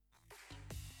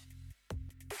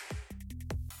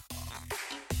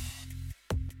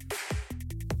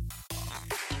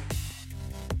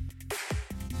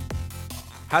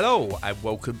Hello and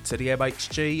welcome to the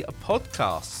MHG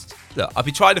podcast. Look, I've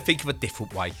been trying to think of a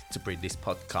different way to bring this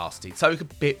podcast in, something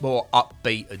a bit more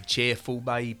upbeat and cheerful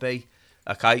maybe.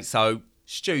 Okay, so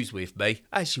Stu's with me,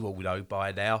 as you all know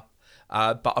by now.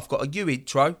 But I've got a new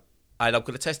intro and I'm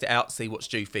going to test it out, see what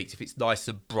Stu thinks, if it's nice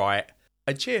and bright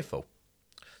and cheerful.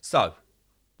 So,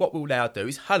 what we'll now do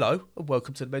is hello and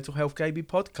welcome to the Mental Health Gaming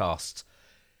Podcast.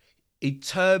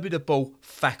 Interminable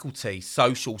faculty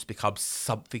socials become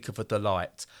something of a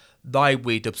delight. They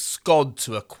would abscond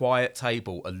to a quiet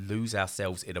table and lose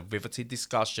ourselves in a riveting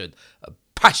discussion, a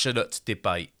passionate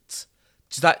debate.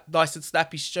 Is that nice and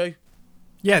snappy, Stu?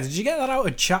 Yeah, did you get that out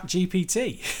of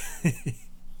ChatGPT?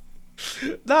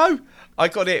 No, I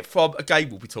got it from a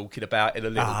game we'll be talking about in a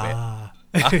little bit.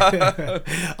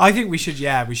 I think we should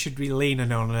be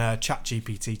leaning on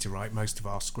ChatGPT to write most of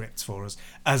our scripts for us,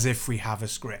 as if we have a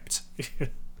script.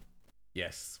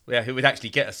 Yes, yeah, who would actually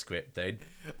get a script then?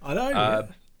 I know.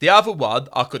 The other one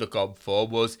I could have gone for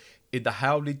was, in the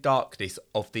howling darkness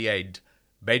of the end,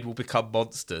 men will become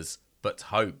monsters, but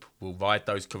hope will ride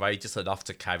those courageous enough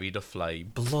to carry the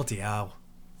flame. Bloody hell.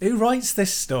 Who writes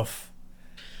this stuff?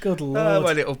 Good lord.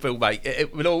 Well, it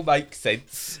will all make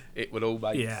sense. It will all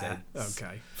make sense. Yeah,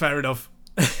 okay. Fair enough.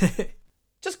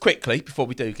 Just quickly, before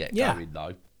we do get going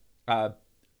though,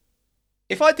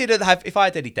 if I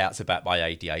had any doubts about my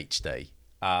ADHD,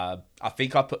 I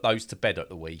think I put those to bed at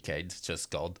the weekend,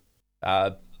 just gone.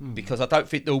 Because I don't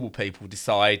think normal people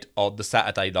decide on the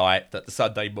Saturday night that the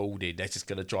Sunday morning they're just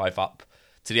going to drive up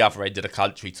to the other end of the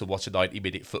country to watch a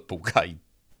 90-minute football game.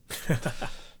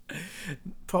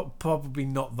 Probably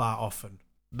not that often.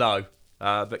 No.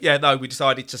 But yeah, no, we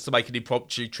decided just to make an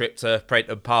impromptu trip to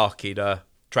Prenton Park in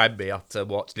Tranmere to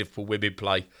watch Liverpool women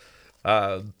play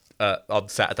on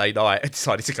Saturday night. I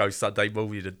decided to go Sunday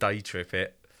morning and day trip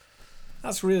it.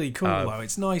 That's really cool, though.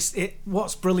 It's nice.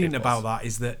 What's brilliant about that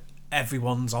is that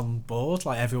everyone's on board.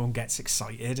 Like, everyone gets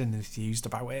excited and enthused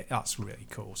about it. That's really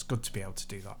cool. It's good to be able to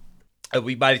do that. And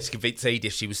we managed to convince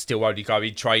Edith she was still only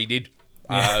going training.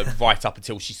 Right up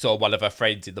until she saw one of her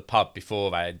friends in the pub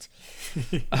beforehand.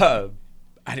 And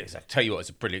it was, I tell you what, it was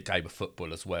a brilliant game of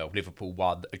football as well. Liverpool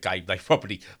won a game they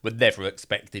probably were never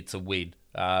expected to win,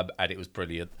 and it was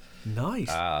brilliant. Nice.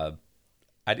 And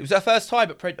it was her first time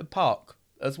at Prenton Park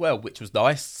as well, which was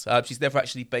nice. She's never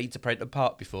actually been to Prenton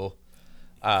Park before.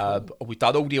 Cool. We've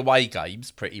done all the away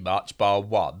games pretty much, bar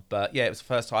one. But yeah, it was the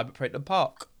first time at Prenton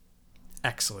Park.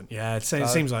 Excellent. Yeah, it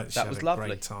seems like that was lovely.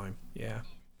 Great time. Yeah.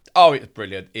 Oh, it was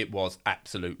brilliant. It was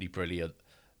absolutely brilliant.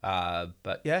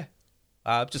 But yeah,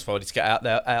 just wanted to get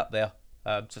out there,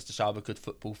 just to show I'm a good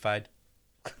football fan.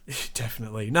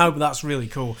 Definitely. No, but that's really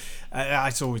cool.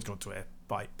 It's always good to hear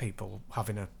like people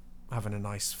having a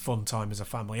nice fun time as a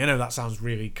family. I know that sounds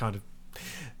really kind of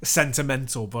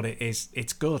sentimental, but it's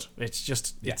good. It's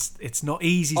just it's not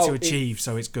easy to achieve,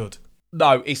 so it's good.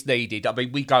 No, it's needed. I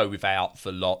mean, we go without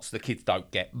for lots. The kids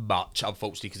don't get much,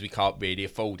 unfortunately, because we can't really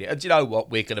afford it. And do you know what?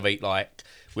 We're going to eat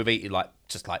we're eating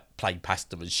just plain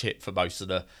pasta and shit for most of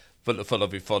the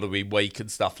following week and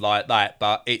stuff like that.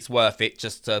 But it's worth it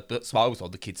just to put smiles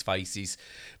on the kids' faces,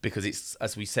 because it's,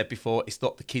 as we said before, it's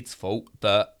not the kids' fault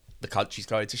that the country's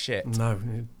going to shit. No,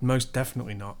 most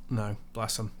definitely not. No,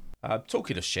 bless them.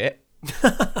 Talking of shit,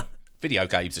 video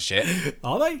games are shit.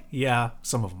 Are they? Yeah,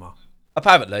 some of them are.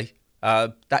 Apparently.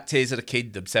 That Tears of the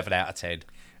Kingdom, 7 out of 10.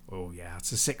 Oh yeah,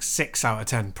 it's a 6 out of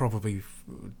 10, probably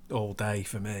all day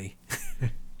for me.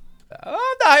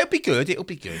 Oh no, it'll be good.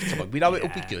 Come on, we know it'll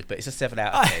be good, but it's a 7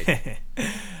 out of 10.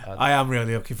 I am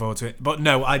really looking forward to it, but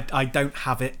no, I don't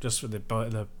have it, just for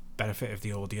the benefit of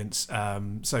the audience.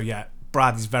 So yeah,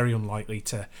 Brad is very unlikely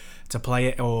to play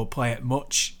it or play it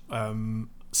much.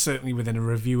 Certainly within a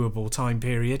reviewable time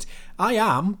period. I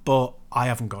am, but I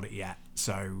haven't got it yet.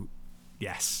 So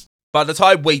yes. By the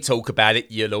time we talk about it,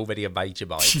 you'll already have made your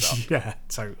mind up. Yeah,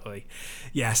 totally.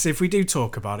 Yes, if we do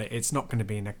talk about it, it's not going to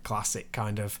be in a classic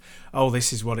kind of, oh,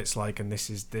 this is what it's like, and this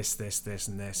is this,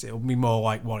 and this. It'll be more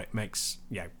like what it makes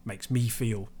me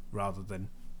feel, rather than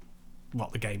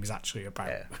what the game is actually about.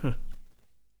 Yeah.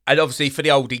 And obviously, for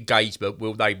the old engagement,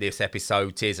 we'll name this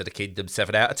episode Tears of the Kingdom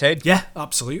 7 out of 10. Yeah,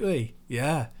 absolutely.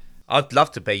 Yeah. I'd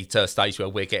love to be to a stage where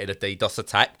we're getting a DDoS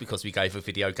attack because we gave a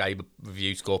video game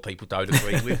review score people don't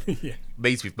agree with. Yeah.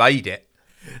 Means we've made it.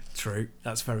 True.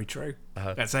 That's very true.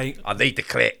 Let's aim. I need the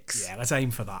clicks. Yeah, let's aim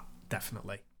for that.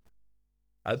 Definitely.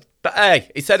 But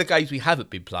hey, instead of games we haven't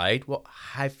been played, what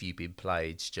have you been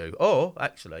playing, Stu? Or,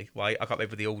 actually, wait, I can't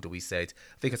remember the order we said.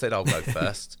 I think I said I'll go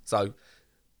first. So,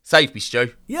 save me,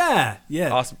 Stu. Yeah.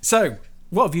 Awesome. So,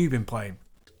 what have you been playing?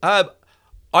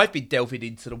 I've been delving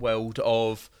into the world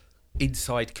of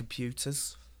inside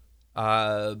computers,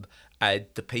 and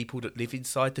the people that live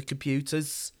inside the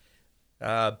computers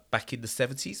back in the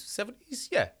 70s,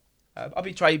 yeah. I've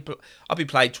been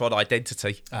playing Tron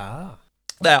Identity. Ah.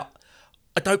 Now,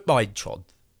 I don't mind Tron.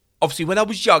 Obviously, when I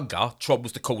was younger, Tron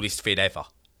was the coolest thing ever.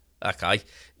 Okay,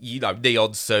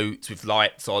 neon suits with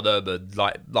lights on them and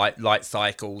light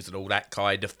cycles and all that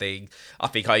kind of thing. I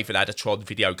think I even had a Tron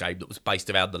video game that was based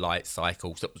around the light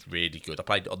cycles that was really good. I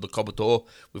played it on the Commodore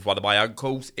with one of my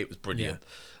uncles. It was brilliant.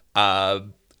 Yeah.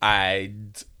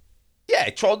 And yeah,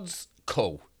 Tron's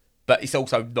cool, but it's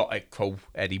also not cool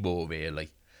anymore, really.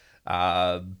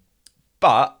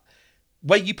 But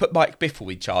when you put Mike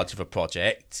Biffle in charge of a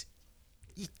project,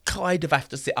 you kind of have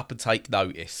to sit up and take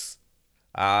notice.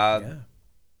 And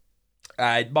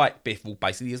Mike Biffle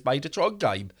basically has made a Tron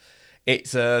game.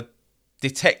 It's a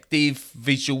detective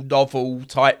visual novel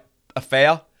type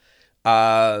affair,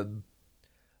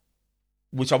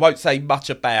 which I won't say much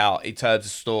about in terms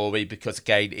of story, because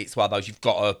again, it's one of those you've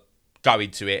got to go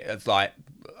into it as like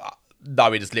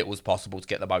knowing as little as possible to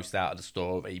get the most out of the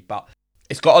story. But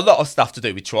it's got a lot of stuff to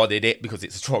do with Tron in it because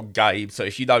it's a Tron game. So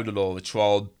if you know the lore of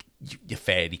Tron, you're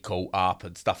fairly caught up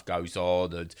and stuff goes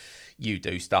on and you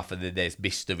do stuff and then there's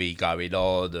mystery going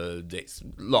on and it's a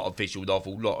lot of visual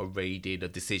novel, a lot of reading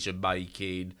and decision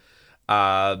making.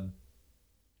 And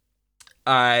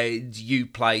you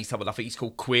play someone, I think he's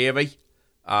called Query,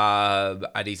 and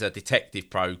he's a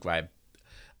detective program,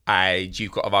 and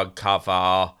you've got to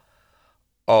uncover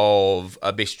of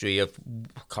a mystery of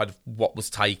kind of what was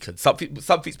taken.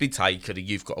 Something's been taken and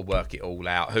you've got to work it all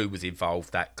out, who was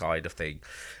involved, that kind of thing.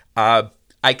 And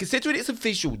considering it's a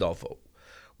visual novel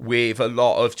with a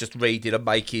lot of just reading and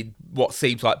making what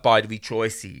seems like binary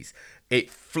choices,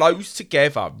 it flows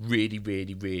together really,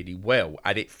 really, really well.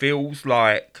 And it feels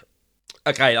like,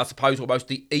 again, I suppose almost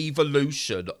the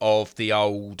evolution of the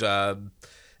old Ian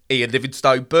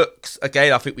Livingstone books.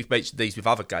 Again, I think we've mentioned these with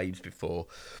other games before.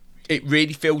 It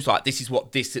really feels like this is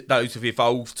what those have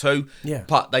evolved to. Yeah.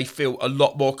 But they feel a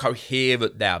lot more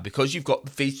coherent now because you've got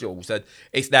the visuals and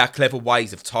it's now clever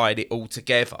ways of tying it all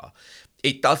together.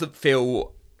 It doesn't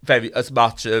feel very as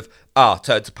much of,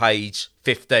 turn to page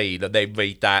 15 and then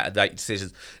read that and make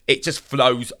decisions. It just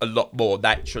flows a lot more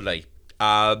naturally.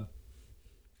 And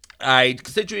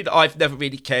considering I've never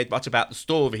really cared much about the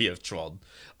story of Tron,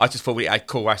 I just thought it had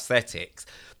cool aesthetics.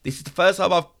 This is the first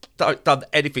time I've done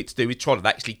anything to do with Tron and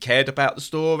actually cared about the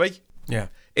story. Yeah.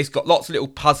 It's got lots of little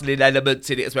puzzling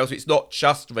elements in it as well, so it's not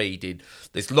just reading.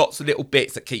 There's lots of little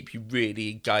bits that keep you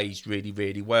really engaged really,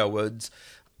 really well. And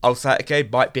I'll say it again,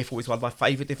 Mike Biffle is one of my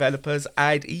favourite developers,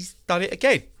 and he's done it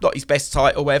again. Not his best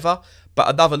title ever, but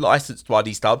another licensed one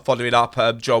he's done, following up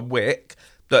John Wick,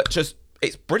 that just,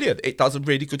 it's brilliant. It does a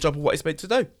really good job of what it's meant to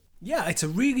do. Yeah, it's a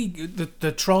really good,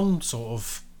 the Tron sort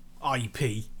of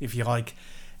IP, if you like.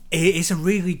 It's a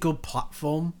really good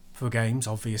platform for games,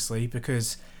 obviously,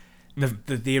 because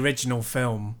the original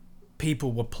film,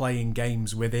 people were playing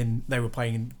games they were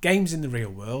playing games in the real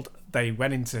world. They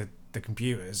went into the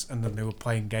computers and then they were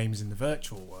playing games in the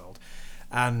virtual world.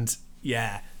 And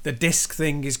yeah, the disc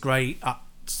thing is great.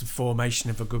 That's the formation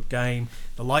of a good game.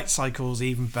 The light cycle's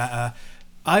even better.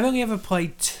 I've only ever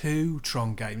played 2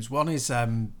 Tron games. One is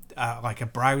like a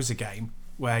browser game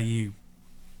where you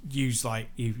use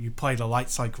you play the light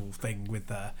cycle thing with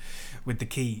the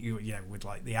key, with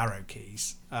like the arrow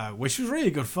keys, which was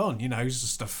really good fun. It's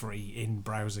just a free in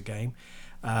browser game,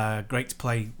 great to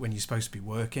play when you're supposed to be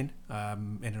working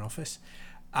in an office.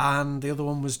 And the other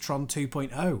one was Tron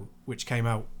 2.0, which came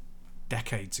out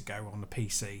decades ago on the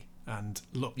PC and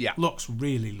looks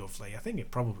really lovely. I think it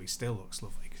probably still looks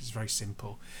lovely because it's very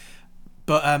simple,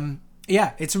 but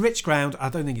yeah, it's a rich ground. I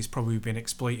don't think it's probably been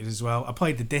exploited as well. I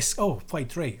played the disc. I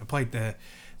played 3. I played the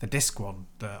disc one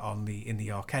in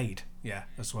the arcade. Yeah,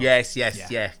 as well. Yes,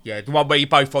 yeah. The one where you're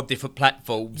both on different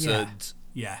platforms. Yeah. And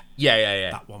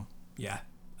Yeah. That one.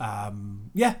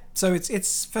 Yeah. So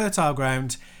it's fertile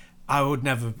ground. I would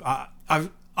never.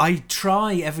 I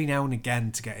try every now and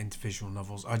again to get into visual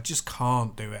novels. I just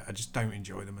can't do it. I just don't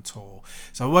enjoy them at all.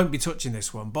 So I won't be touching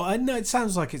this one. But I know it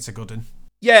sounds like it's a good one.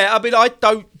 Yeah, I mean, I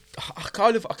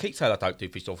keep saying I don't do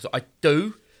visual novels. I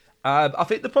do. I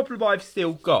think the problem I've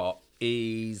still got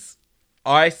is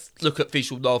I look at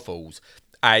visual novels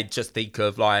and just think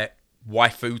of like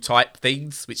waifu type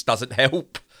things, which doesn't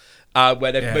help.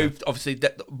 Where they've moved, obviously,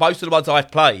 most of the ones I've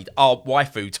played are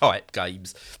waifu type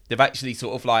games. They've actually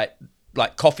sort of like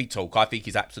Coffee Talk, I think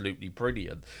is absolutely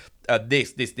brilliant.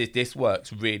 This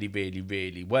works really, really,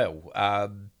 really well.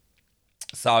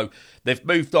 So they've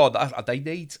moved on. They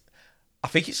need, I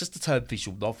think it's just the term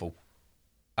visual novel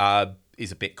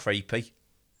is a bit creepy.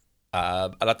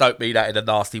 And I don't mean that in a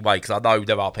nasty way, because I know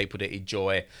there are people that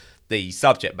enjoy the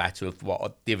subject matter of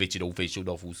what the original visual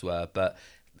novels were, but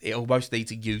it almost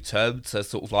needs a U-turn to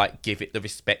sort of like give it the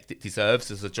respect it deserves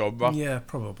as a genre. Yeah,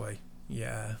 probably.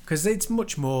 Yeah, because it's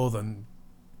much more than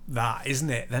that, isn't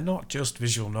it? They're not just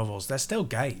visual novels; they're still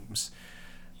games.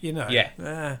 You know,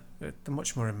 they're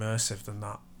much more immersive than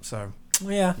that. So,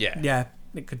 yeah,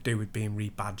 it could do with being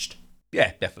rebadged.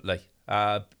 Yeah, definitely.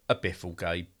 A Biffle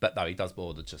game, but no, he does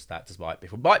more than just that. Does Mike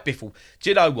Biffle? Mike Biffle, do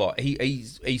you know what?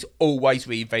 He's always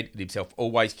reinventing himself,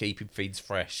 always keeping things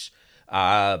fresh.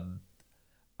 And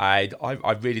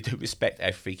I really do respect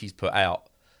everything he's put out,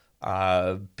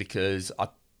 because I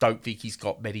don't think he's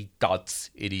got many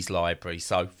duds in his library.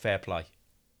 So fair play.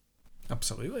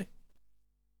 Absolutely.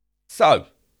 So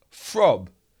from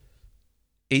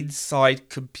inside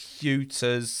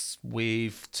computers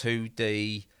with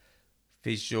 2D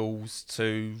visuals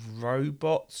to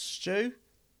robots, Stu?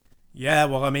 Yeah,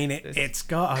 well, I mean, it's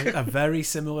got a very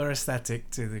similar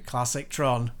aesthetic to the classic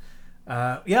Tron.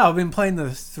 I've been playing the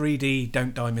 3D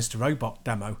Don't Die Mr. Robot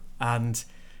demo, and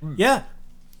yeah,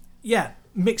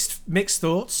 mixed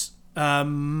thoughts.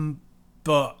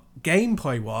 But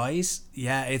gameplay-wise,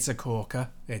 yeah, it's a corker.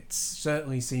 It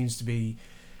certainly seems to be...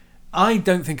 I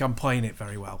don't think I'm playing it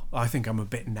very well. I think I'm a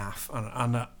bit naff,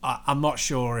 and I'm not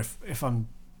sure if I'm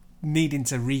needing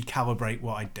to recalibrate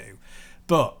what I do.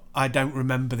 But I don't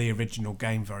remember the original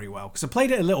game very well, because I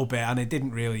played it a little bit and it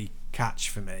didn't really catch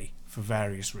for me for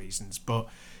various reasons. But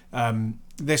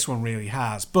this one really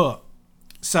has. But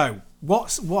so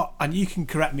what? And you can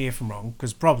correct me if I'm wrong,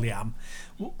 because probably am.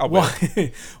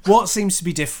 What seems to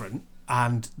be different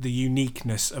and the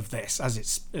uniqueness of this, as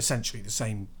it's essentially the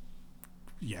same,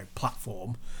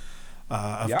 platform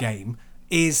of game,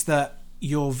 is that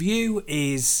your view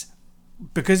is,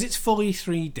 because it's fully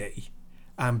 3D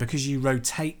and because you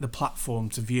rotate the platform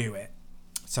to view it,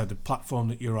 so the platform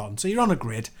that you're on, so you're on a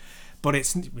grid, but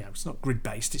it's not grid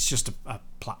based, it's just a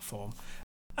platform.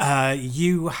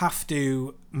 You have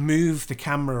to move the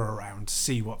camera around to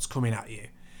see what's coming at you.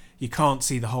 You can't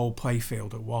see the whole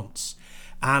playfield at once,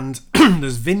 and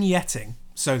there's vignetting,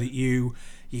 so that you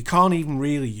can't even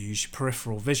really use your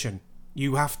peripheral vision.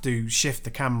 You have to shift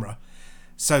the camera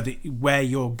so that where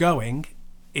you're going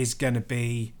is going to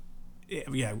be,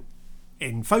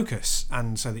 in focus,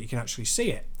 and so that you can actually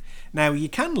see it. Now, you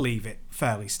can leave it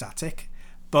fairly static,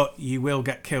 but you will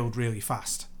get killed really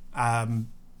fast.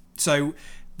 So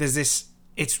there's this.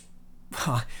 It's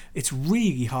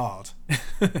really hard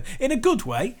in a good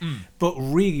way, but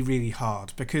really, really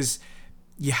hard, because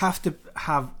you have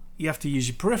to use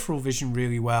your peripheral vision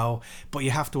really well, but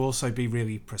you have to also be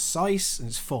really precise, and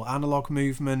it's full analog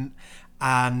movement,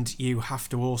 and you have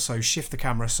to also shift the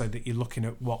camera so that you're looking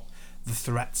at what the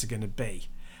threats are going to be.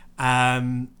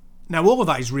 Now, all of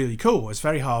that is really cool. It's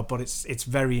very hard, but it's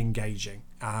very engaging.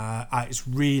 It's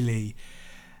really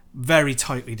very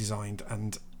tightly designed,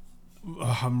 and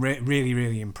I'm really,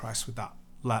 really impressed with that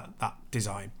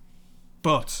design.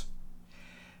 But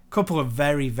a couple of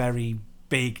very, very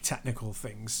big technical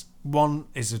things. One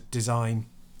is a design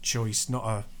choice, not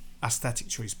a aesthetic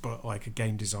choice, but like a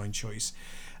game design choice.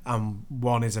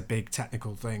 One is a big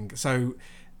technical thing. So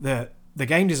the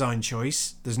game design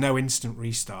choice, there's no instant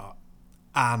restart,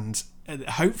 and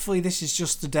hopefully this is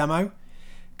just the demo,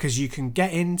 because you can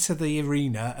get into the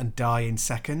arena and die in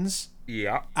seconds.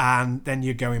 Yeah. And then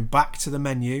you're going back to the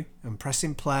menu and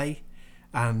pressing play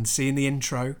and seeing the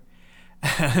intro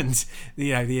and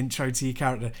the intro to your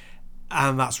character,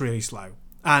 and that's really slow.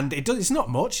 And it's not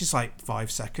much, it's like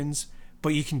 5 seconds, but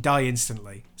you can die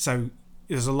instantly. So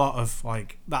there's a lot of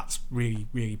that's really,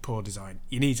 really poor design.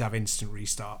 You need to have instant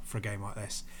restart for a game like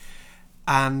this.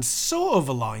 And sort of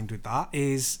aligned with that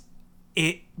is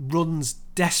it runs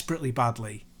desperately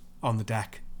badly on the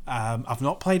deck. I've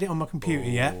not played it on my computer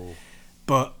yet,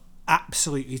 but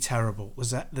absolutely terrible.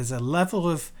 There's a level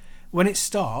of, when it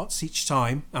starts each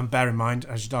time, and bear in mind,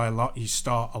 as you die a lot, you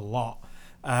start a lot.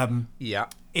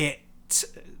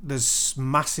 There's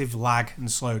massive lag and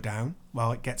slowdown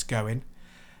while it gets going,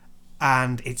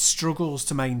 and it struggles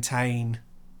to maintain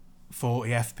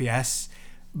 40 FPS.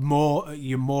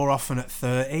 You're more often at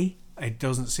 30. It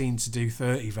doesn't seem to do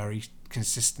 30 very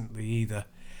consistently either.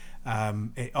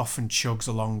 It often chugs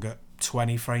along at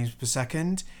 20 frames per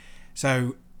second.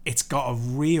 So it's got a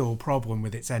real problem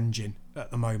with its engine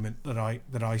at the moment that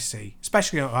I see.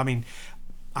 Especially, I mean,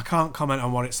 I can't comment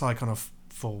on what it's like on a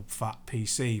full fat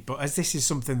PC, but as this is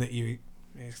something that you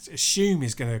assume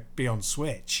is going to be on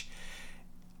Switch,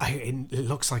 it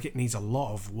looks like it needs a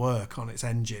lot of work on its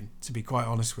engine, to be quite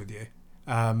honest with you.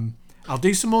 I'll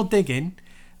do some more digging,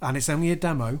 and it's only a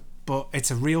demo, but it's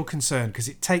a real concern because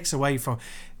it takes away from...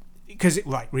 because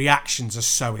reactions are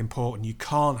so important. You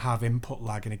can't have input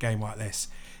lag in a game like this.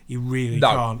 You really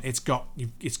can't. It's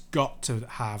got to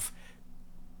have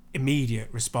immediate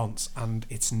response, and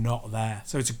it's not there.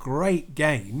 So it's a great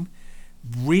game,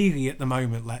 really at the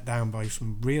moment let down by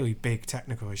some really big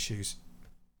technical issues.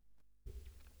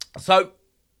 So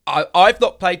I've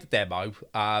not played the demo,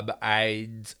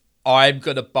 and I'm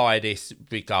going to buy this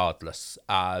regardless,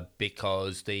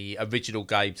 because the original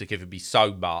games have given me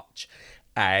so much,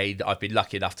 and I've been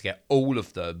lucky enough to get all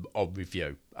of them on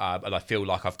review, and I feel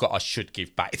like I should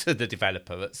give back to the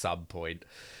developer at some point.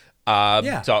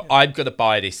 So I'm going to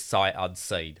buy this sight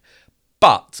unseen.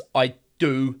 But I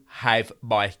do have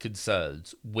my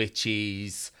concerns, which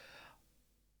is,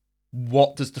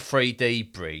 what does the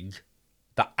 3D bring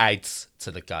that adds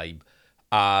to the game?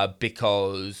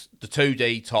 Because the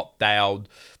 2D top-down,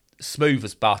 smooth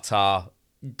as butter,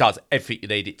 does everything you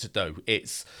need it to do.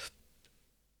 There's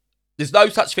no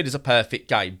such thing as a perfect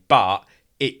game, but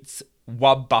it's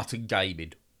one-button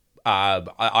gaming.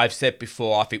 I've said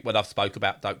before, I think when I've spoke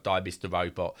about Don't Die Mr.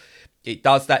 Robot, it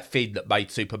does that thing that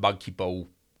made Super Monkey Ball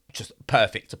just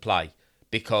perfect to play,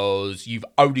 because you've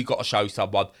only got to show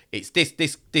someone it's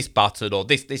this button or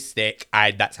this stick,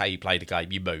 and that's how you play the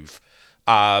game. You move,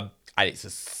 and it's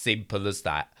as simple as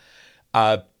that.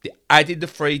 Adding the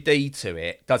 3D to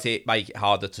it, does it make it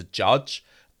harder to judge?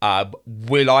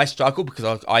 Will I struggle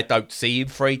because I don't see in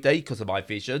 3D because of my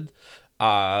vision?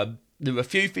 There are a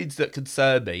few things that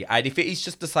concern me, and if it is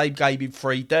just the same game in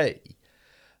 3D,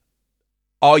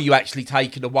 are you actually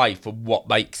taken away from what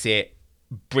makes it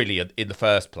brilliant in the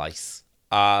first place?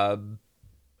 I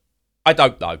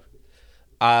don't know.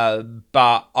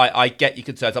 But I get your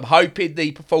concerns. I'm hoping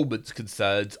the performance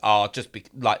concerns are just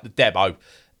like the demo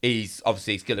is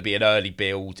obviously it's going to be an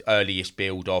early-ish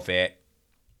build of it.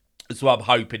 So I'm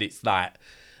hoping it's that.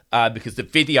 Because the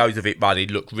videos of it running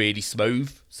look really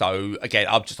smooth. So again,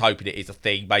 I'm just hoping it is a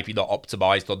thing, maybe not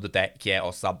optimised on the deck yet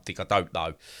or something, I don't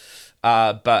know.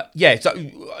 But yeah, so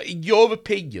in your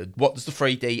opinion, what does the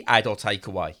 3D add or take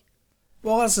away?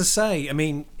 Well, as I say, I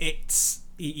mean,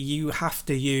 you have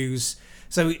to use...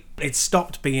 So it's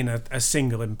stopped being a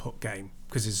single input game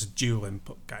because it's a dual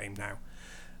input game now.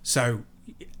 So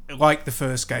like the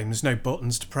first game, there's no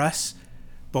buttons to press,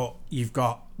 but you've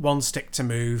got one stick to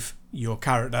move your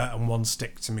character and one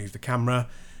stick to move the camera.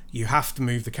 You have to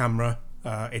move the camera.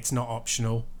 It's not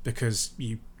optional because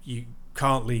you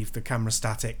can't leave the camera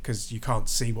static because you can't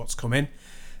see what's coming.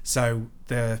 So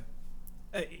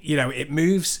it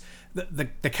moves.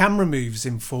 The camera moves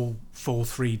in full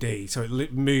 3D, so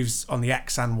it moves on the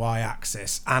X and Y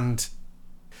axis. And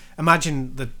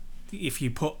imagine that if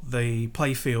you put the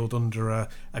playfield under a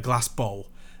glass bowl,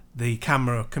 the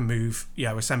camera can move.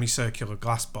 A semicircular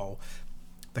glass bowl.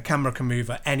 The camera can move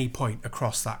at any point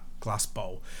across that glass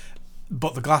bowl,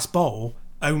 but the glass bowl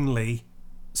only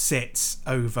sits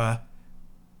over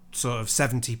sort of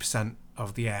 70%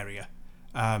 of the area.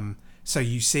 So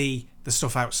you see the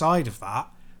stuff outside of that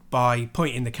by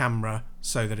pointing the camera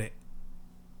so that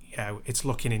it's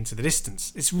looking into the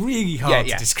distance. It's really hard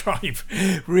to describe.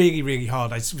 Really, really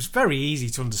hard. It's very easy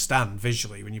to understand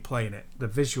visually when you're playing it. The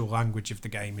visual language of the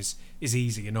game is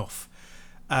easy enough.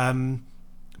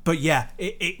 But yeah,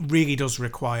 it really does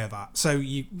require that. So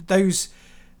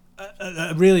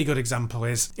a really good example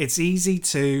is it's easy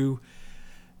to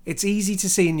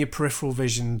see in your peripheral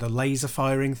vision the laser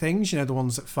firing things, the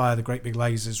ones that fire the great big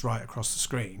lasers right across the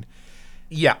screen.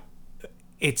 Yeah.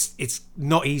 It's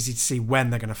not easy to see when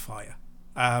they're going to fire.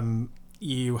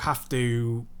 You have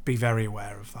to be very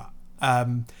aware of that.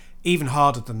 Even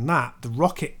harder than that, the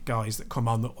rocket guys that come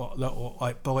on that look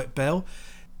like Bullet Bill,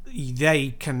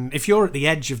 they can, if you're at the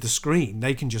edge of the screen,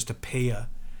 they can just appear.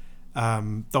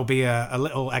 There'll be a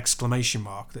little exclamation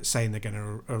mark that's saying they're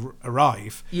going to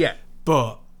arrive. Yeah.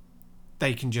 But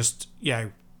they can just,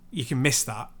 you can miss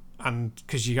that, and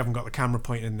because you haven't got the camera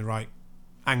pointing in the right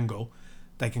angle,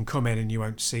 they can come in and you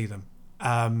won't see them.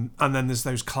 And then there's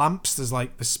those clamps. There's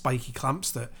like the spiky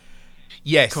clamps that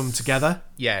come together.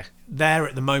 Yeah.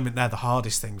 At the moment, they're the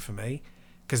hardest thing for me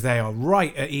because they are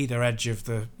right at either edge of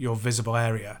your visible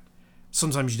area.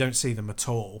 Sometimes you don't see them at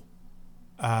all.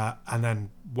 And then,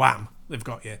 wham, they've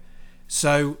got you.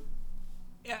 So,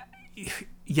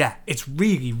 yeah, it's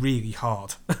really, really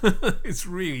hard. It's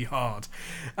really hard.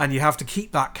 And you have to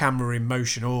keep that camera in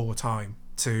motion all the time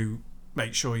to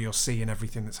make sure you're seeing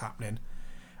everything that's happening.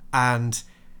 And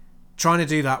trying to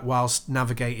do that whilst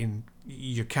navigating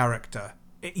your character,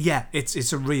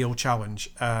 it's a real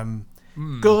challenge.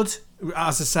 Good,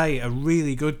 as I say, a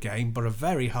really good game, but a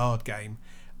very hard game.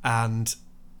 And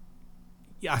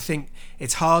I think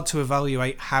it's hard to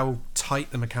evaluate how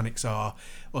tight the mechanics are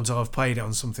until I've played it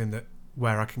on something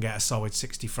where I can get a solid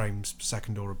 60 frames per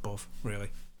second or above,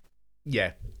 really.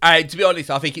 Yeah. And to be honest,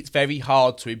 I think it's very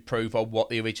hard to improve on what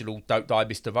the original Don't Die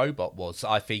Mr. Robot was.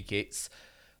 I think it's,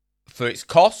 for its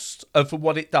cost and for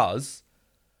what it does,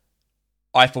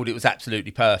 I thought it was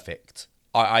absolutely perfect.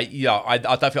 I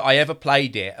don't think I ever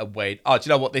played it and went, oh, do you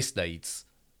know what this needs?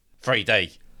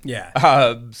 3D. Yeah.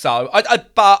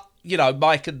 But,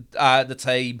 Mike and the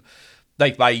team,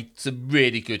 they've made some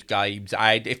really good games,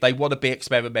 and if they want to be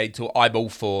experimental, I'm all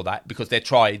for that, because they're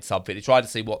trying something. They're trying to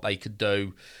see what they can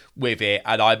do with it,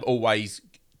 and I'm always,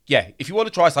 if you want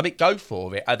to try something, go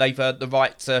for it, and they've earned the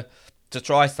right to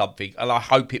try something, and I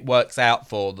hope it works out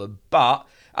for them. But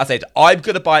I said, I'm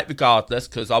going to buy it regardless,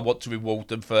 because I want to reward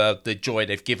them for the joy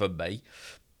they've given me.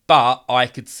 But I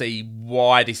could see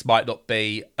why this might not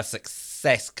be a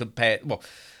success compared... Well,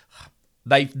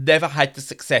 they've never had the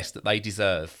success that they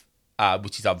deserve,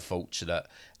 which is unfortunate.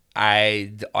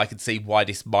 And I can see why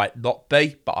this might not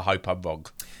be, but I hope I'm wrong.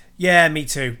 Yeah, me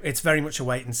too. It's very much a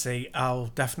wait and see. I'll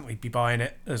definitely be buying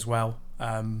it as well,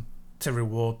 to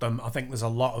reward them. I think there's a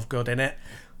lot of good in it,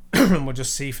 and we'll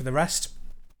just see for the rest.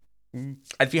 And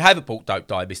if you haven't bought Don't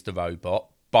Die Mr. Robot,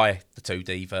 buy the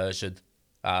 2D version,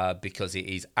 because it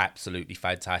is absolutely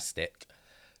fantastic.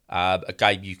 A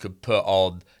game you can put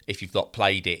on if you've not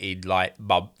played it in like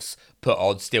months, put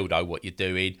on, still know what you're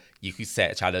doing. You can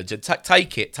set a challenge and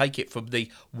take it from the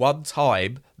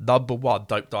one-time #1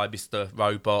 Don't Die Mr.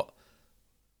 Robot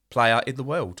player in the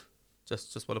world.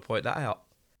 Just want to point that out.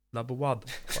 #1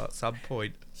 at some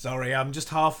point. Sorry, I'm just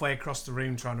halfway across the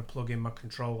room trying to plug in my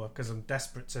controller because I'm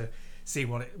desperate to see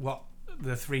what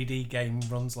the 3D game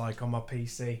runs like on my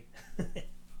PC.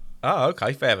 Oh,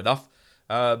 okay, fair enough.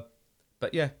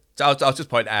 But yeah, I'll just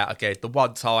point out again, the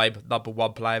one-time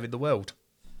 #1 player in the world.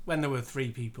 When there were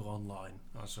 3 people online.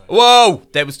 That's right. Whoa!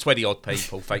 There was 20-odd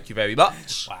people. Thank you very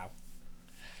much. Wow.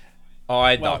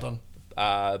 I know. Well done.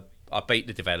 I beat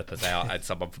the developers out and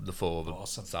someone from the forum.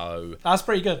 Awesome. So that's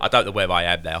pretty good. I don't know where I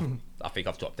am now. I think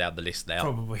I've dropped down the list now.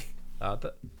 Probably.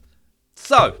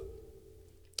 So,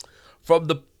 from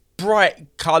the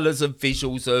bright colours and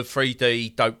visuals of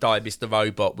 3D Don't Die Mr.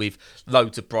 Robot, with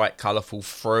loads of bright colourful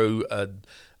fruit and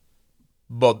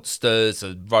monsters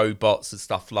and robots and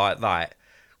stuff like that,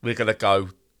 we're going to go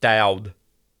down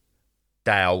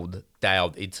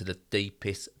into the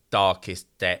deepest,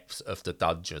 darkest depths of the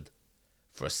dungeon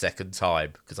for a second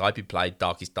time, because I've been playing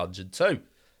Darkest Dungeon 2.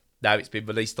 Now it's been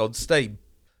released on Steam.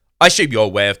 I assume you're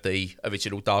aware of the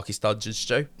original Darkest Dungeon,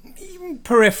 Stu?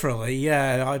 Peripherally,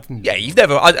 yeah. Yeah, you've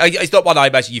never... it's not one I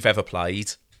imagine you've ever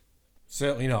played.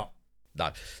 Certainly not.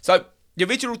 No. So, the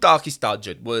original Darkest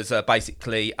Dungeon was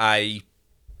basically a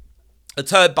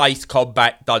turn-based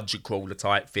combat dungeon crawler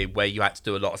type thing where you had to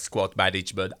do a lot of squad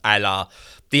management, a la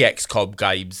the XCOM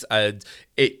games, and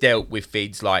it dealt with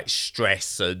things like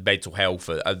stress and mental health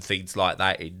and things like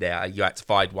that in there. You had to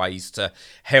find ways to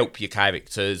help your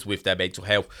characters with their mental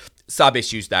health. Some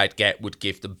issues they'd get would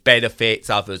give them benefits,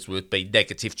 others would be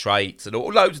negative traits, and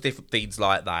all loads of different things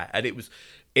like that. And it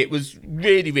was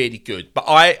really, really good. But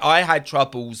I had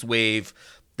troubles with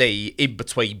the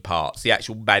in-between parts, the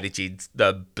actual managing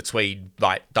them between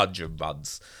like dungeon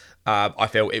runs. I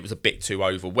felt it was a bit too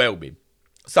overwhelming.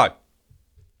 So,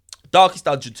 Darkest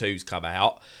Dungeon 2's come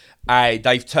out, and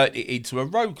they've turned it into a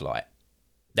roguelite.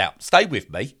 Now, stay with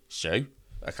me, Stu,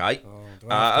 okay?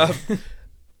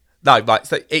 No, right,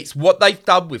 so it's what they've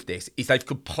done with this is they've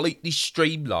completely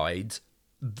streamlined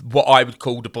what I would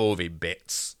call the boring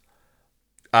bits.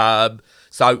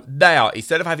 So now,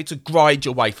 instead of having to grind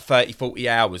your way for 30, 40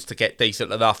 hours to get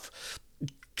decent enough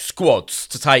squads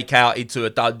to take out into a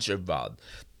dungeon run,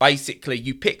 basically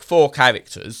you pick 4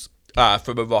 characters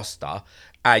from a roster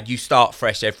and you start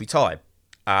fresh every time.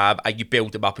 And you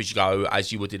build them up as you go,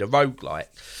 as you would in a roguelike.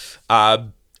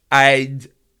 And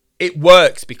it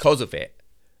works because of it.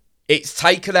 It's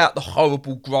taken out the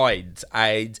horrible grind,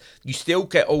 and you still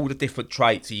get all the different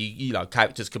traits. You know,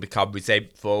 characters can become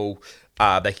resentful.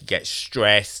 They can get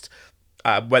stressed.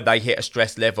 When they hit a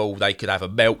stress level, they could have a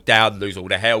meltdown, lose all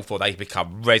their health, or they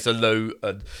become resolute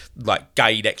and like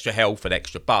gain extra health and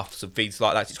extra buffs and things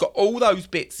like that. So it's got all those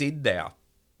bits in there.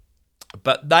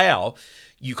 But now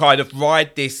you kind of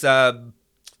ride this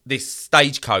this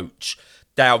stagecoach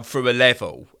down through a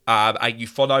level, and you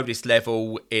follow this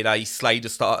level in a Slay the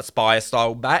Spire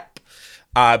style map.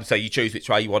 So you choose which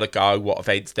way you want to go, what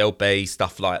events there'll be,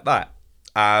 stuff like that.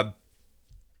 And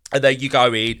then you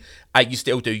go in and you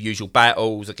still do usual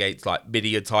battles against like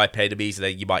minion type enemies, and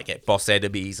then you might get boss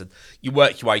enemies, and you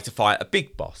work your way to fight a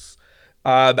big boss.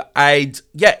 And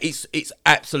yeah, it's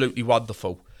absolutely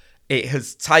wonderful. It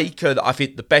has taken, I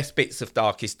think, the best bits of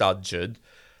Darkest Dungeon,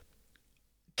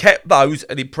 kept those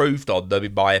and improved on them,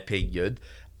 in my opinion,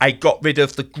 and got rid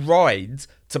of the grind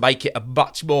to make it a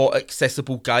much more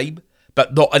accessible game,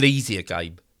 but not an easier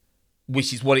game,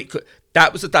 which is what it could.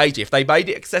 That was the danger. If they made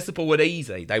it accessible and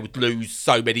easy, they would lose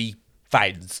so many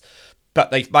fans.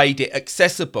 But they've made it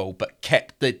accessible, but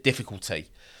kept the difficulty.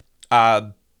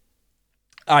 And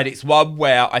it's one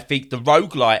where I think the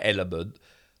roguelite element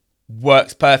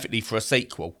works perfectly for a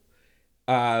sequel.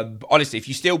 Honestly, if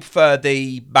you still prefer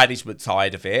the management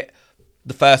side of it,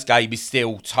 the first game is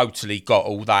still totally got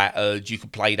all that, and you can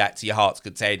play that to your heart's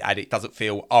content, and it doesn't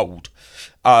feel old.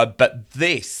 But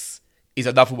this is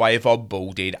another way of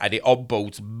onboarding, and it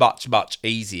onboards much, much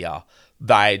easier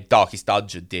than Darkest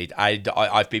Dungeon did. And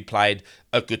I've been playing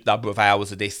a good number of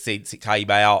hours of this since it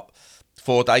came out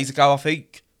 4 days ago, I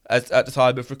think, at the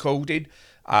time of recording.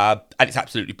 And it's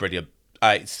absolutely brilliant.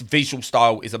 Its visual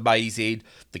style is amazing.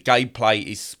 The gameplay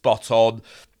is spot on.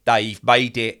 They've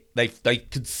made it. They've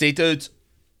considered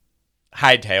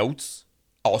handhelds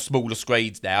or smaller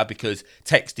screens now because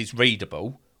text is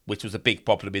readable, which was a big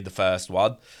problem in the first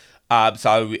one.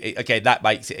 Again, that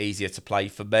makes it easier to play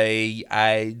for me.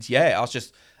 And yeah, I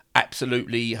just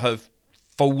absolutely have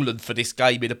fallen for this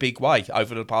game in a big way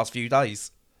over the past few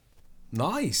days.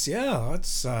 Nice, yeah,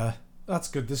 that's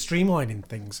good. The streamlining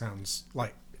thing sounds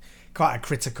like quite a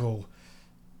critical,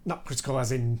 not critical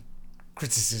as in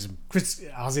criticism,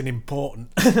 as in important,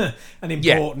 an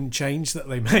important change that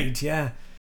they made. Yeah.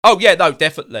 Oh yeah, no,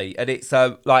 definitely, and it's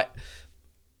like.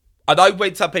 I know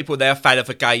when some people, they're a fan of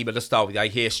a game and a style, they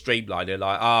hear streamline, they're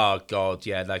like, oh god,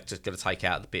 yeah, they're just going to take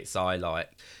out the bits I like.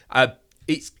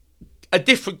 It's a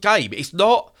different game. It's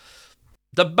not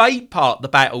the main part. The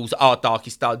battles are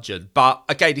Darkest Dungeon, but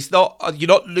again, it's not. You're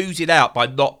not losing out by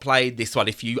not playing this one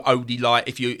if you only like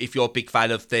if you're a big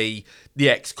fan of the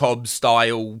XCOM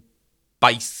style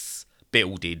base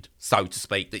building, so to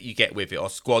speak, that you get with it, or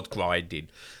squad grinding.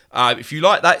 If you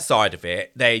like that side of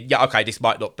it, then yeah, okay, this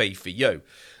might not be for you.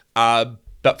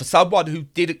 But for someone who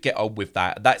didn't get on with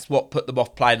that, and that's what put them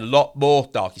off playing a lot more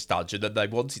Darkest Dungeon than they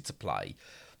wanted to play.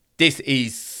 This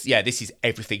is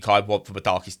everything I want from a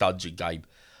Darkest Dungeon game.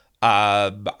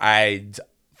 And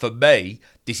for me,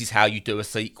 this is how you do a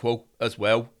sequel as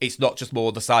well. It's not just more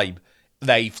of the same.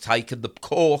 They've taken the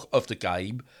core of the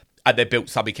game and they built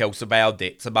something else around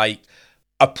it to make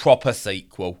a proper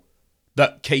sequel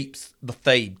that keeps the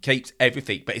theme, keeps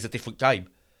everything, but it's a different game.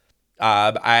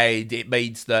 And it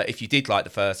means that if you did like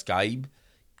the first game,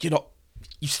 you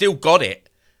still got it.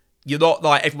 You're not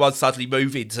like everyone's suddenly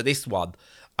moving to this one,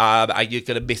 and you're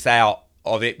going to miss out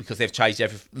on it because they've changed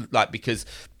everything. Like because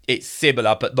it's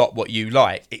similar but not what you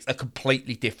like. It's a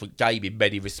completely different game in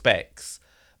many respects.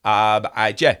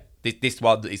 And yeah, this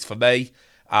one is for me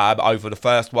over the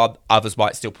first one. Others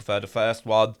might still prefer the first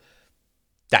one.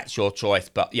 That's your choice,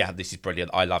 but yeah, this is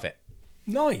brilliant. I love it.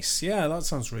 Nice, yeah, that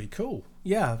sounds really cool.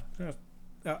 Yeah,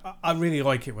 I really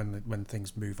like it when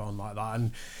things move on like that,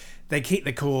 and they keep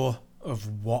the core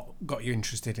of what got you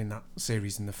interested in that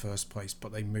series in the first place,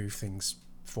 but they move things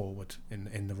forward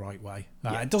in the right way.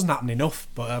 It doesn't happen enough,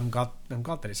 but I'm glad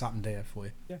that it's happened here for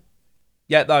you.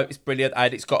 Yeah, no, it's brilliant,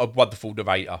 and it's got a wonderful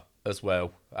narrator as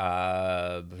well,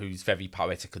 who's very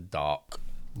poetic and dark.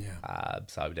 Yeah.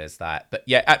 So there's that. But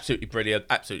yeah, absolutely brilliant.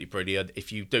 Absolutely brilliant.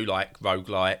 If you do like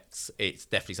roguelikes, it's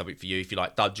definitely something for you. If you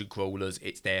like dungeon crawlers,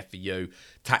 it's there for you.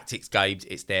 Tactics games,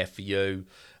 it's there for you.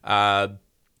 But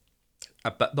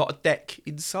not a deck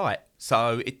in sight.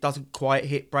 So it doesn't quite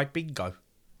hit Brad Bingo.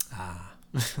 Ah,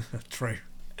 true.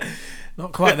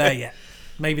 Not quite there yet.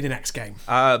 Maybe the next game.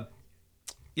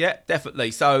 Yeah,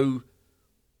 definitely. So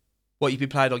what you've been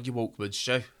playing on your Walkman,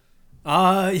 Stu?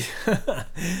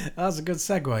 That's a good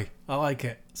segue. I like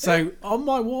it. So on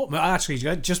my Walkman, actually,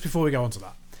 just before we go on to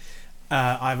that,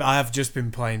 I have just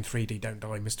been playing 3D Don't Die,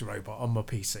 Mr. Robot on my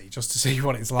PC just to see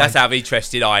what it's like. That's how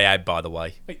interested I am, by the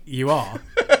way. You are?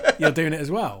 You're doing it as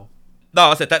well? No,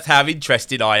 I said that's how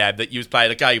interested I am that you was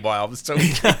playing a game while I was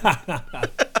talking.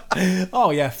 Oh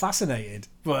yeah, fascinated.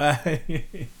 But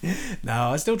no,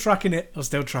 I'm still tracking it.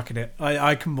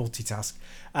 I can multitask.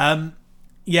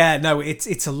 Yeah, no,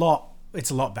 it's a lot. It's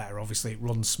a lot better. Obviously, it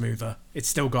runs smoother. It's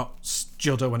still got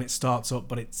judder when it starts up,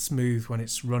 but it's smooth when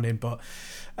it's running. But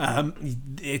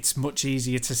it's much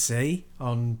easier to see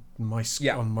on my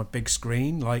big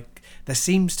screen. Like there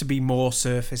seems to be more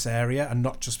surface area, and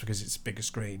not just because it's a bigger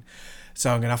screen.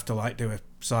 So I'm gonna have to do a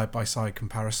side by side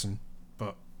comparison.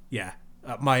 But yeah,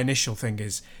 my initial thing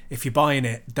is if you're buying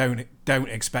it, don't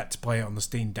expect to play it on the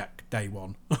Steam Deck day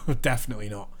one. Definitely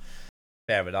not.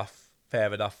 Fair enough.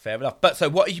 Fair enough. But so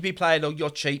what have you been playing on your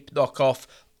cheap knockoff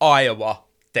Iowa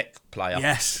deck player?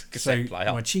 Yes. Cassette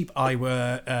player. My cheap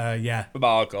Iowa, From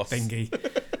Argos. thingy.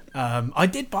 I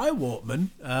did buy a Walkman.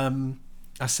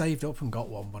 I saved up and got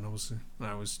one when I was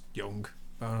young.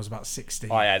 When I was about 16.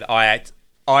 I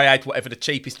had whatever the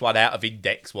cheapest one out of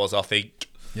Index was, I think.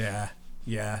 Yeah.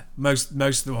 Most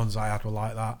of the ones I had were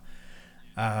like that.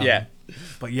 Yeah.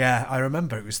 But yeah, I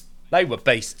remember it was. They were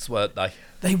beasts, weren't they?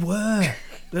 They were.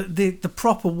 The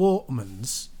proper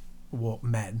Walkmen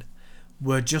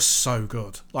were just so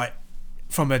good. Like,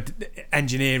 from an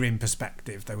engineering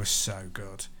perspective, they were so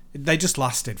good. They just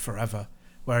lasted forever.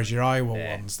 Whereas your Iowa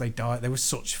ones, they died. They were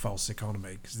such false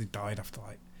economy because they died after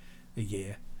like a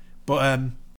year. But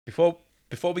before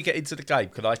we get into the game,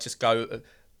 can I just go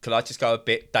a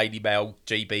bit Daily Mail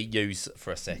GB news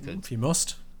for a second? If you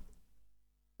must.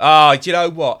 Do you know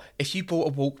what? If you bought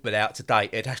a Walkman out today,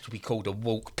 it'd have to be called a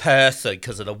Walkperson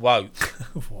because of the woke.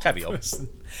 Carry on.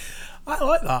 I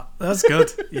like that. That's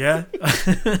good. Yeah.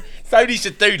 Sony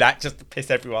should do that just to piss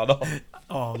everyone off.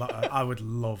 Oh, I would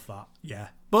love that. Yeah.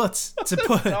 But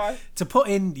to put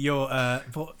in your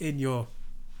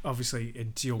obviously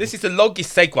into your. This is the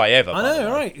longest segue ever. I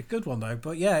know, right? A good one though.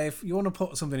 But yeah, if you want to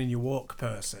put something in your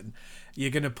Walkperson, you're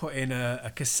going to put in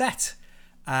a cassette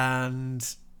and.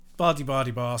 Bardy bar,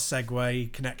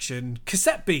 segue, connection,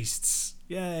 cassette beasts.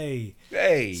 Yay.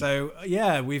 Hey. So,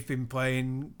 yeah, we've been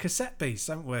playing cassette beasts,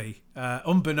 haven't we?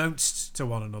 Unbeknownst to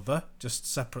one another,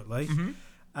 just separately.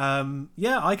 Mm-hmm.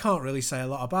 Yeah, I can't really say a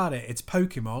lot about it. It's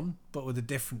Pokemon, but with a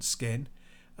different skin.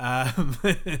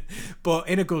 But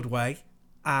in a good way.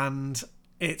 And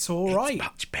it's all right. It's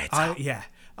much better.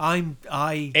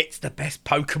 It's the best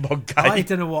Pokemon game. I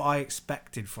don't know what I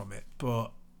expected from it,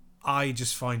 but I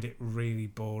just find it really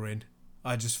boring.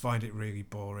 But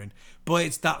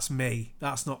that's me.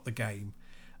 That's not the game.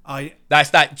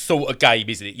 That's that sort of game,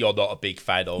 isn't it? You're not a big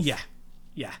fan of. Yeah.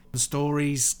 The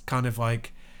story's kind of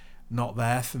like not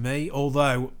there for me.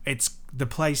 Although the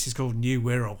place is called New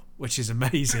Wirral, which is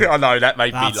amazing. I know, that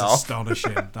made me laugh. That's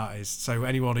astonishing. That is. So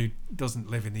anyone who doesn't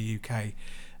live in the UK,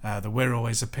 the Wirral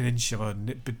is a peninsula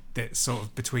that's sort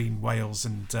of between Wales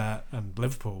and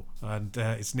Liverpool, and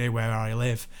it's near where I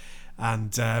live. And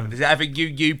is it having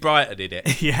New Brighton in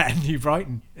it? Yeah, New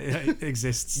Brighton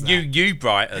exists. New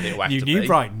Brighton, it'll have to be. New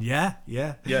Brighton, yeah.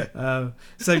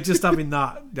 So just having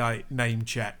that name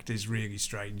checked is really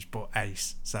strange, but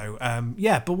ace. So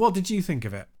but what did you think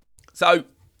of it? So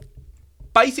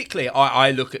basically, I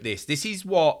look at this. This is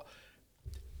what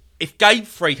if Game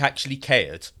Freak actually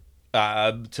cared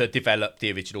to develop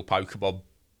the original Pokemon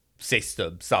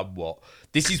system somewhat.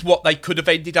 This is what they could have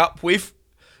ended up with.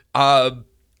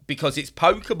 Because it's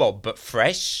Pokemon but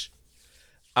fresh.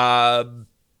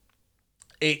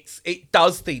 It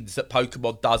does things that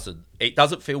Pokemon doesn't. It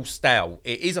doesn't feel stale.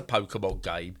 It is a Pokemon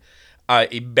game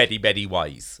in many, many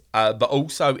ways. But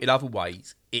also in other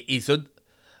ways, it isn't.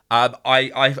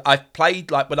 I've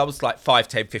played, like, when I was like 5,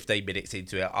 10, 15 minutes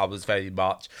into it, I was very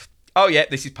much, oh yeah,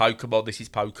 this is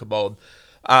Pokemon.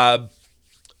 An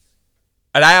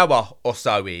hour or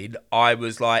so in, I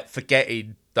was like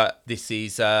forgetting that this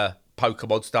is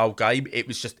Pokemon style game. It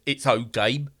was just its own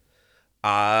game.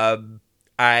 And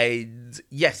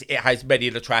yes, it has many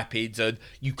of the trappings, and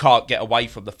you can't get away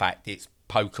from the fact it's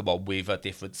Pokemon with a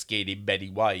different skin in many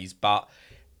ways, but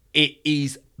it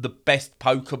is the best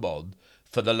Pokemon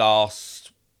for the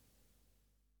last,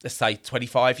 let's say,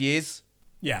 25 years.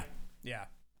 Yeah.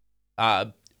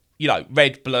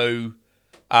 Red, blue,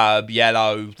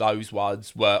 yellow, those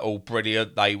ones were all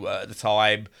brilliant. They were at the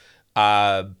time.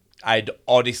 And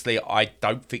honestly, I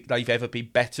don't think they've ever been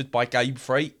bettered by Game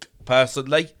Freak,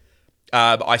 personally.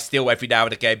 I still, every now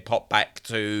and again, pop back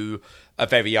to a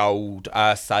very old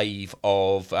save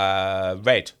of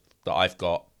Red that I've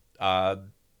got.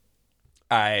 And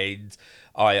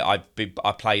I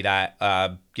play that.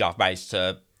 I've managed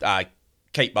to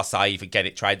keep my save and get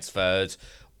it transferred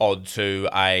onto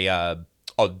a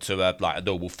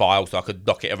normal file, so I could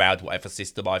knock it around whatever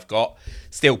system I've got.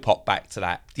 Still pop back to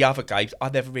that. The other games, I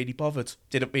never really bothered.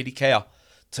 Didn't really care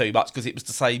too much because it was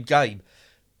the same game.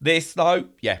 This, though,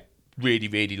 yeah, really,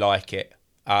 really like it.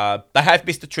 They have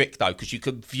missed a trick, though, because you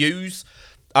can fuse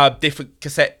different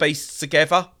cassette beasts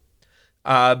together.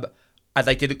 And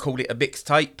they didn't call it a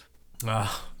mixtape,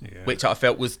 which I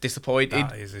felt was disappointing.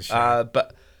 That is a shame.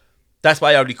 But that's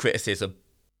my only criticism.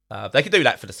 They can do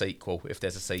that for the sequel if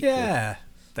there's a sequel. Yeah,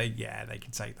 they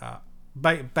can take that.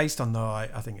 Based on I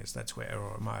think it's their Twitter,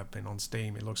 or it might have been on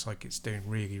Steam. It looks like it's doing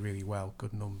really, really well.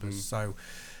 Good numbers. So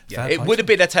yeah, it would have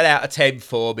been a 10 out of 10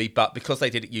 for me, but because they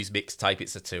didn't use mixtape,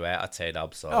 it's a 2 out of 10.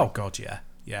 I'm sorry. Oh god, yeah,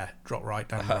 drop right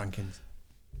down the rankings.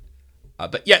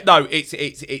 But yeah, no,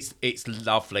 it's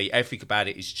lovely. Everything about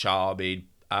it is charming.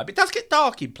 It does get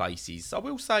dark in places, I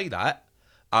will say that.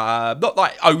 Not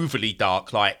like overly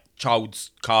dark, like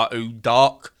child's cartoon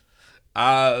dark.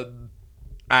 The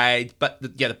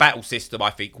battle system I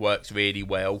think works really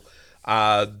well.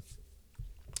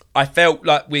 I felt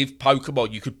like with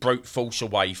Pokemon you could brute force your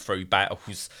way through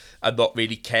battles and not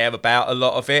really care about a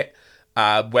lot of it.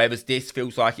 Whereas this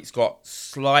feels like it's got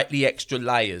slightly extra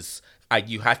layers and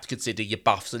you have to consider your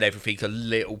buffs and everything a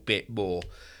little bit more.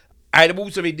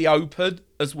 Animals are in the open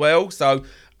as well, so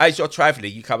as you're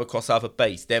travelling, you come across other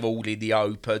beasts. They're all in the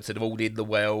open, so they're all in the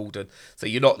world, and so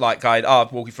you're not like going, "Oh, I'm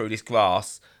walking through this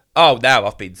grass. Oh, now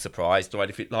I've been surprised," or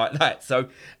anything like that. So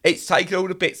it's taken all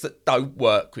the bits that don't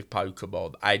work with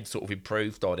Pokemon and sort of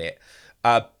improved on it.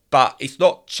 But it's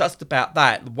not just about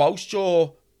that. Whilst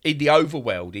you're in the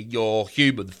overworld, in your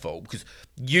human form, because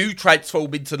you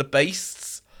transform into the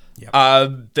beasts,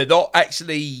 they're not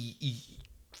actually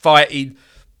fighting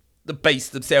the beasts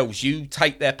themselves. You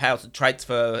take their powers and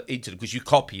transfer into them because you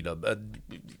copy them, and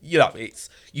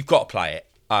you've got to play it.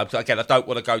 So again, I don't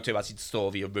want to go too much into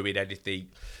story and ruin anything,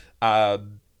 but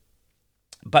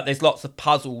there's lots of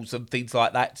puzzles and things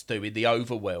like that to do in the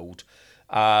overworld,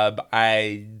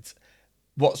 and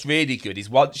what's really good is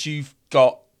once you've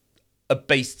got a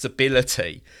beast's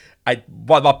ability, and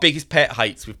one of my biggest pet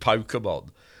hates with Pokemon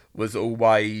was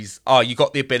always, you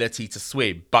got the ability to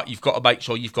swim, but you've got to make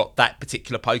sure you've got that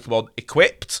particular Pokemon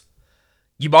equipped.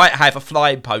 You might have a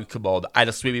flying Pokemon and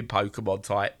a swimming Pokemon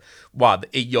type one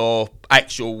in your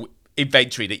actual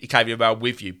inventory that you carry around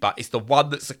with you, but it's the one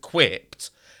that's equipped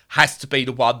has to be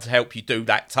the one to help you do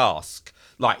that task.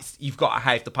 Like, you've got to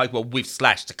have the Pokemon with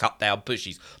Slash to cut down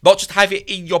bushes. Not just have it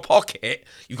in your pocket,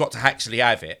 you've got to actually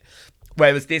have it.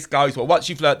 Whereas this goes, well, once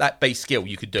you've learnt that base skill,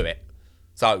 you can do it.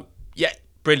 So, yeah,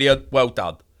 brilliant, well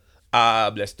done.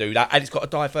 Let's do that. And it's got a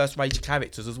diverse range of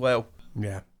characters as well.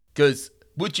 Yeah. Because,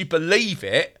 would you believe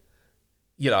it,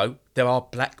 there are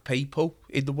black people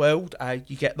in the world, and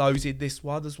you get those in this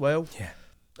one as well.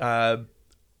 Yeah.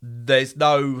 There's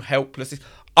no helplessness.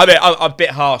 I mean, I'm a bit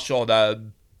harsh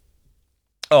on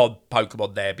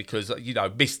Pokemon there because,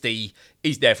 Misty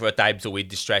is never a damsel in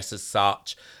distress as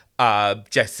such.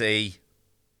 Jessie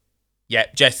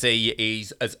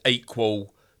is as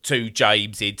equal to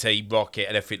James in Team Rocket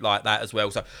and everything like that as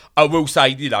well. So I will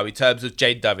say, in terms of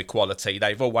gender equality,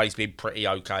 they've always been pretty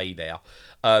okay there.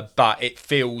 But it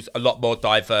feels a lot more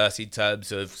diverse in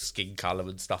terms of skin colour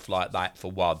and stuff like that,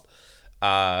 for one.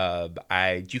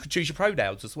 And you can choose your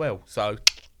pronouns as well. So,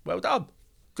 well done.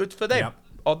 Good for them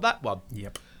on that one.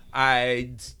 Yep.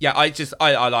 And, yeah,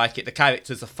 I like it. The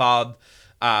characters are fun.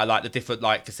 Like the different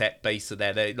cassette beasts are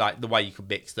there. They, like the way you can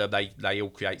mix them, they all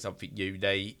create something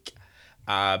unique.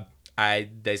 And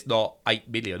there's not 8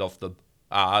 million of them.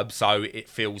 So it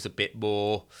feels a bit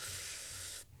more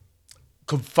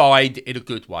confined in a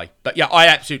good way. But yeah, I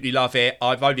absolutely love it.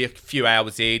 I've only a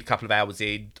couple of hours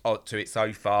in to it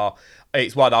so far.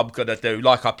 It's one I'm going to do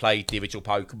like I played the original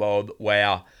Pokemon,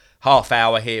 where half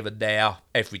hour here and there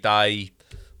every day,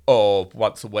 or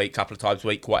once a week, couple of times a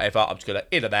week, whatever. I'm just going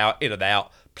to in and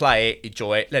out, play it,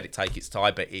 enjoy it, let it take its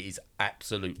time. But it is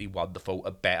absolutely wonderful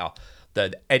and better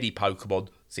than any Pokemon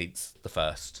since the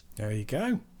first. There you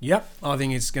go. Yep, I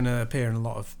think it's going to appear in a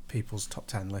lot of people's top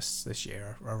 10 lists this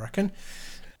year, I reckon.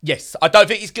 Yes, I don't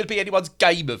think it's going to be anyone's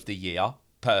game of the year,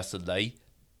 personally.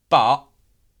 But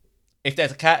if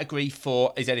there's a category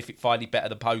for is anything finally better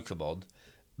than Pokemon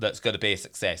that's going to be a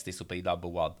success, this will be number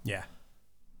one. Yeah.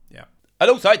 Yeah. And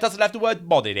also, it doesn't have the word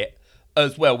mod in it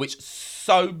as well, which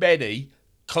so many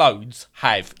clones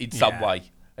have in some way.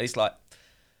 And it's like,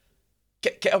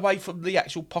 get away from the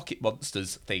actual pocket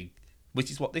monsters thing,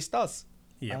 which is what this does.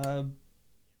 Yeah.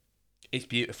 It's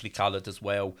beautifully coloured as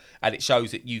well, and it shows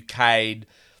that you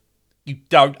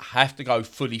don't have to go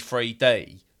fully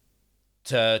 3D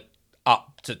to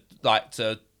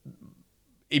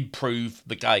improve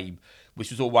the game, which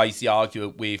was always the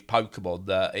argument with Pokemon,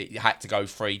 that it had to go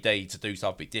 3D to do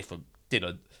something different.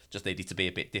 Didn't. Just needed to be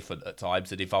a bit different at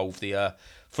times and evolve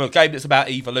for a game that's about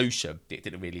evolution, it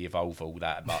didn't really evolve all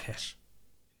that much.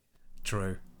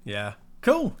 True. Yeah.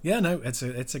 Cool. Yeah, no, it's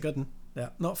a good one. Yeah.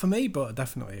 Not for me, but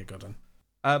definitely a good one.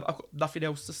 I've got nothing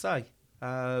else to say.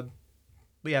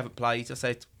 We haven't played. I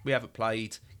said we haven't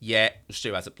played yet.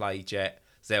 Stu hasn't played yet.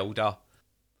 Zelda.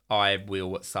 I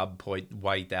will at some point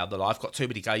way down the line. I've got too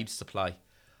many games to play.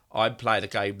 I'm playing a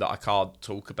game that I can't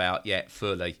talk about yet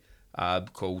fully,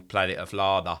 called Planet of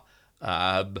Lana.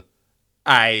 And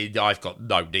I've got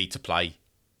no need to play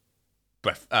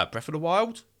Breath of the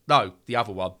Wild. No, the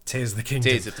other one. Tears of the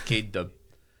Kingdom. Tears of the Kingdom.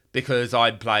 Because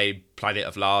I'm playing Planet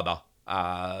of Lana.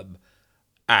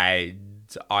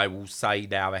 And I will say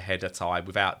now ahead of time,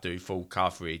 without doing full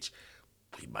coverage,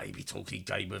 we may be talking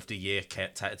Game of the Year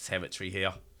territory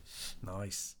here.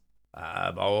 Nice.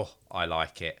 I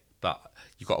like it. But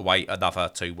you've got to wait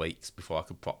another 2 weeks before I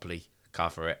can properly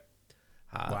cover it.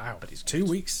 Wow. But it's 2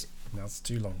 weeks? That's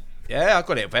too long. Yeah, I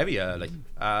got it very early.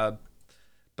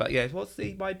 But yeah, what's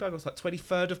the embargo? It's like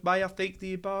 23rd of May, I think,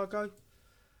 the embargo.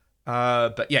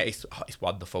 But yeah, it's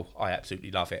wonderful. I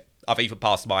absolutely love it. I've even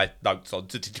passed my notes on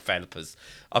to the developers.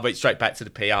 I went straight back to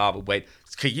the PR and went,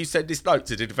 can you send this note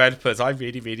to the developers? I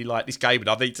really, really like this game and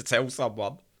I need to tell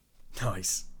someone.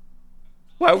 Nice.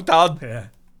 Well done. Yeah.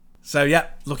 So yeah,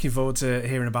 looking forward to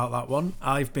hearing about that one.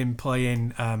 I've been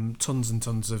playing tons and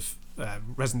tons of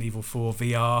Resident Evil 4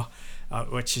 VR,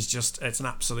 which is it's an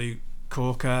absolute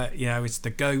corker. You know, it's the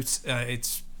GOAT.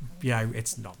 It's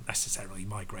not necessarily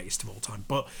my greatest of all time,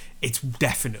 but it's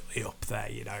definitely up there.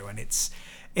 You know, and it's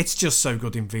just so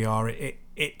good in VR.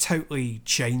 It totally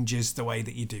changes the way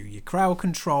that you do your crowd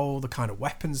control, the kind of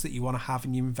weapons that you want to have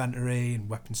in your inventory, and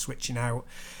weapon switching out.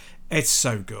 It's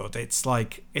so good. It's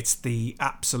the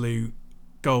absolute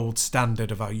gold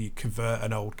standard of how you convert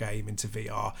an old game into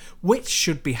VR, which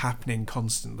should be happening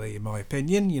constantly, in my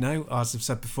opinion. You know, as I've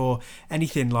said before,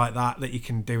 anything like that you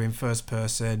can do in first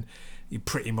person, you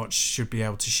pretty much should be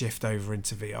able to shift over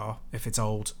into VR if it's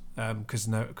old, because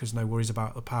no worries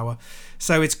about the power.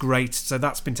 So it's great. So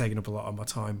that's been taking up a lot of my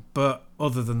time. But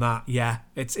other than that, yeah,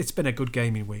 it's been a good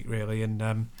gaming week really,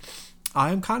 and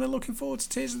I am kind of looking forward to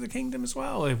Tears of the Kingdom as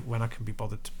well, when I can be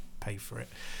bothered to pay for it,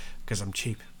 because I'm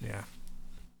cheap. Yeah.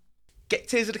 Get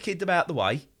Tears of the Kingdom out of the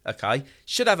way, okay?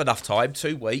 Should have enough time,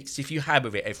 2 weeks, if you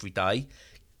hammer it every day.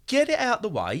 Get it out the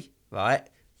way, right?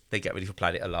 Then get ready for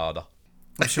Planet Alana.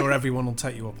 I'm sure everyone will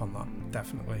take you up on that,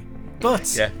 definitely.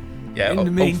 But yeah, in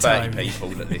the meantime, all 30 people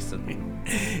that listen.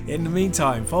 In the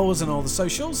meantime, follow us on all the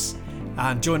socials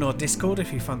and join our Discord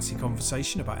if you fancy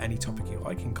conversation about any topic you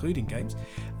like, including games.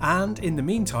 And in the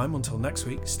meantime, until next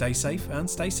week, stay safe and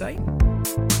stay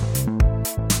sane.